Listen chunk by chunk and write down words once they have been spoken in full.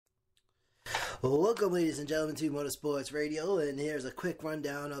Welcome, ladies and gentlemen, to Motorsports Radio, and here's a quick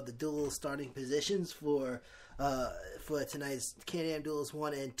rundown of the Deul starting positions for tonight's Can-Am Duels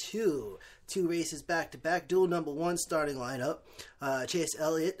 1 and 2. Two races back-to-back. Deul number 1 starting lineup. Chase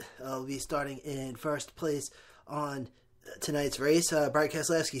Elliott will be starting in first place on tonight's race. Brian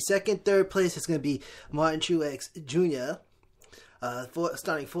Keselowski second. Third place is going to be Martin Truex Jr.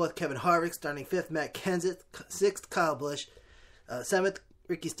 Starting fourth, Kevin Harvick. Starting fifth, Matt Kenseth. Sixth, Kyle Busch. Seventh,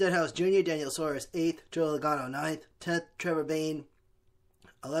 Ricky Stenhouse Jr., Daniel Suarez 8th, Joe Logano 9th, 10th, Trevor Bayne,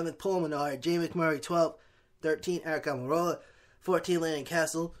 11th, Paul Menard, Jay McMurray 12th, 13th, Eric Almirola, 14th, Landon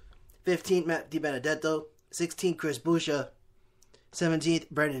Castle, 15th, Matt DiBenedetto, 16th, Chris Buescher, 17th,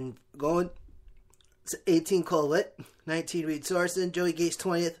 Brendan Gowen, 18th, Cole Witt, 19th, Reed Sorensen, Joey Gase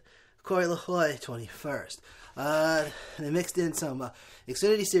 20th, Corey LaHoy 21st. They mixed in some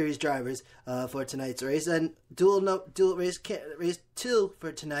Xfinity Series drivers for tonight's race, and dual race 2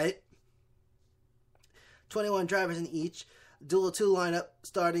 for tonight. 21 drivers in each. Dual 2 lineup.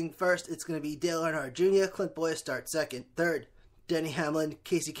 Starting first, it's going to be Dale Earnhardt Jr., Clint Bowyer starts second. Third, Denny Hamlin,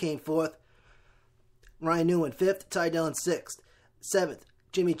 Casey Kane fourth, Ryan Newman fifth, Ty Dillon sixth. Seventh,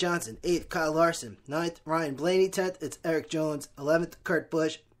 Jimmy Johnson. Eighth, Kyle Larson. Ninth, Ryan Blaney. 10th, it's Eric Jones. 11th, Kurt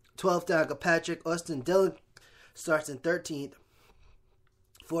Busch. 12th, Danica Patrick. Austin Dillon starts in 13th.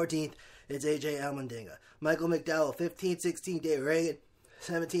 14th, it's AJ Allmendinger. Michael McDowell, 15th, 16th, Dave Reagan.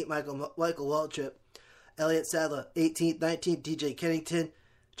 17th, Michael Waltrip. Elliott Sadler, 18th, 19th, DJ Kennington.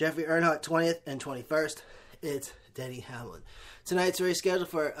 Jeffrey Earnhardt, 20th, and 21st, it's Denny Hamlin. Tonight's race scheduled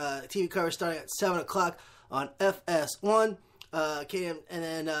for TV coverage starting at 7 o'clock on FS1.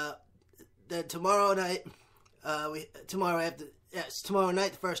 Then tomorrow night, tomorrow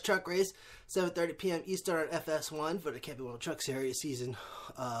night, the first truck race, 7:30 p.m. Eastern on FS1 for the Camping World Truck Series season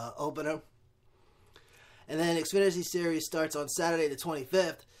opener. And then Xfinity Series starts on Saturday the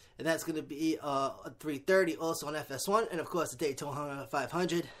 25th, and that's going to be at 3:30 also on FS1. And, of course, the Daytona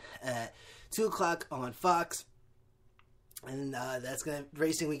 500 at 2 o'clock on Fox. And that's going to be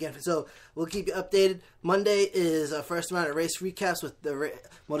racing weekend. So we'll keep you updated. Monday is our first round of race recaps with the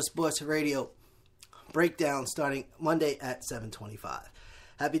Motorsports Radio breakdown starting Monday at 7:25.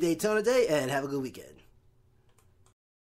 Happy Daytona Day and have a good weekend.